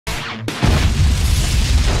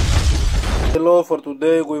Hello, for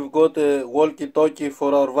today we've got a Walky Talky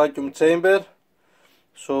for our vacuum chamber.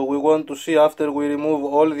 So we want to see, after we remove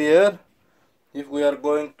all the air, if we are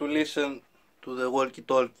going to listen to the Walky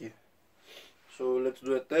Talky. So let's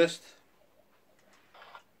do a test.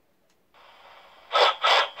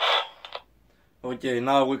 Okay,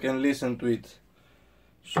 now we can listen to it.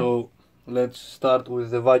 So let's start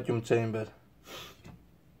with the vacuum chamber.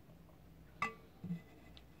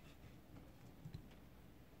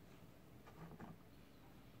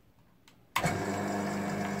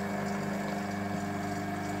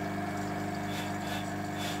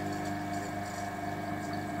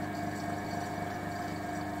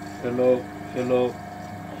 Hello, hello,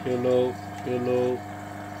 hello, hello,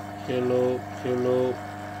 hello, hello,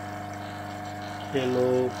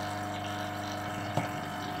 hello.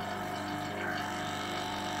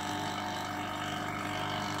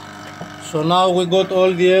 So now we got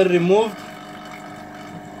all the air removed.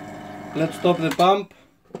 Let's stop the pump.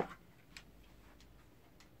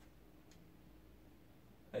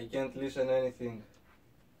 I can't listen anything.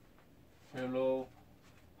 Hello,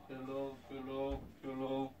 hello, hello,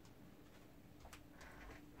 hello.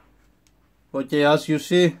 Okay, as you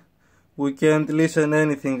see, we can't listen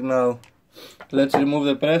anything now. Let's remove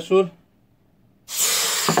the pressure.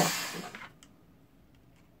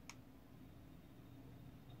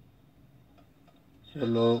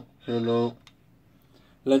 Hello, hello.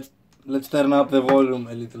 Let's turn up the volume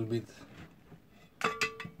a little bit.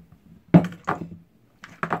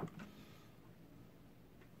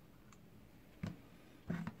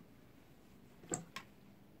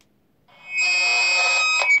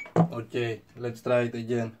 Okay, let's try it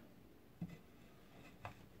again.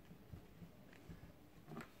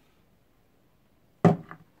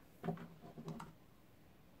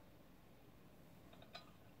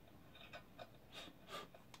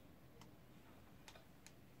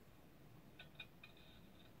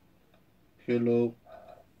 Hello,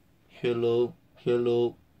 hello,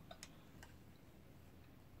 hello.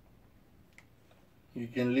 You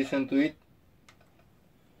can listen to it.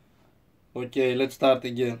 Okay, let's start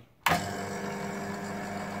again.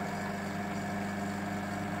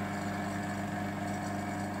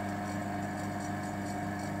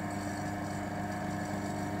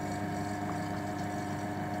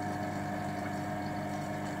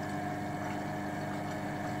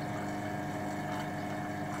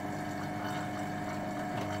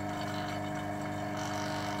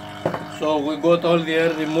 So we got all the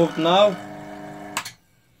air removed now.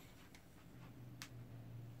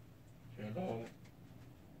 Hello,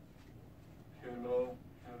 hello,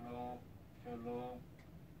 hello, hello.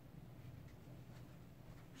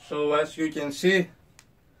 So as you can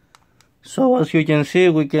see,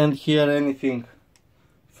 we can't hear anything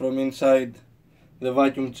from inside the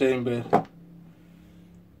vacuum chamber.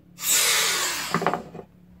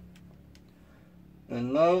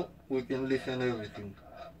 And now we can listen everything.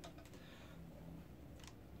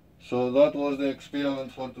 So that was the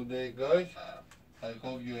experiment for today, guys. I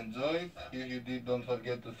hope you enjoyed. If you did, don't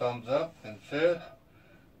forget to thumbs up and share.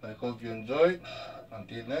 I hope you enjoyed.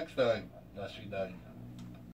 Until next time, до свидания.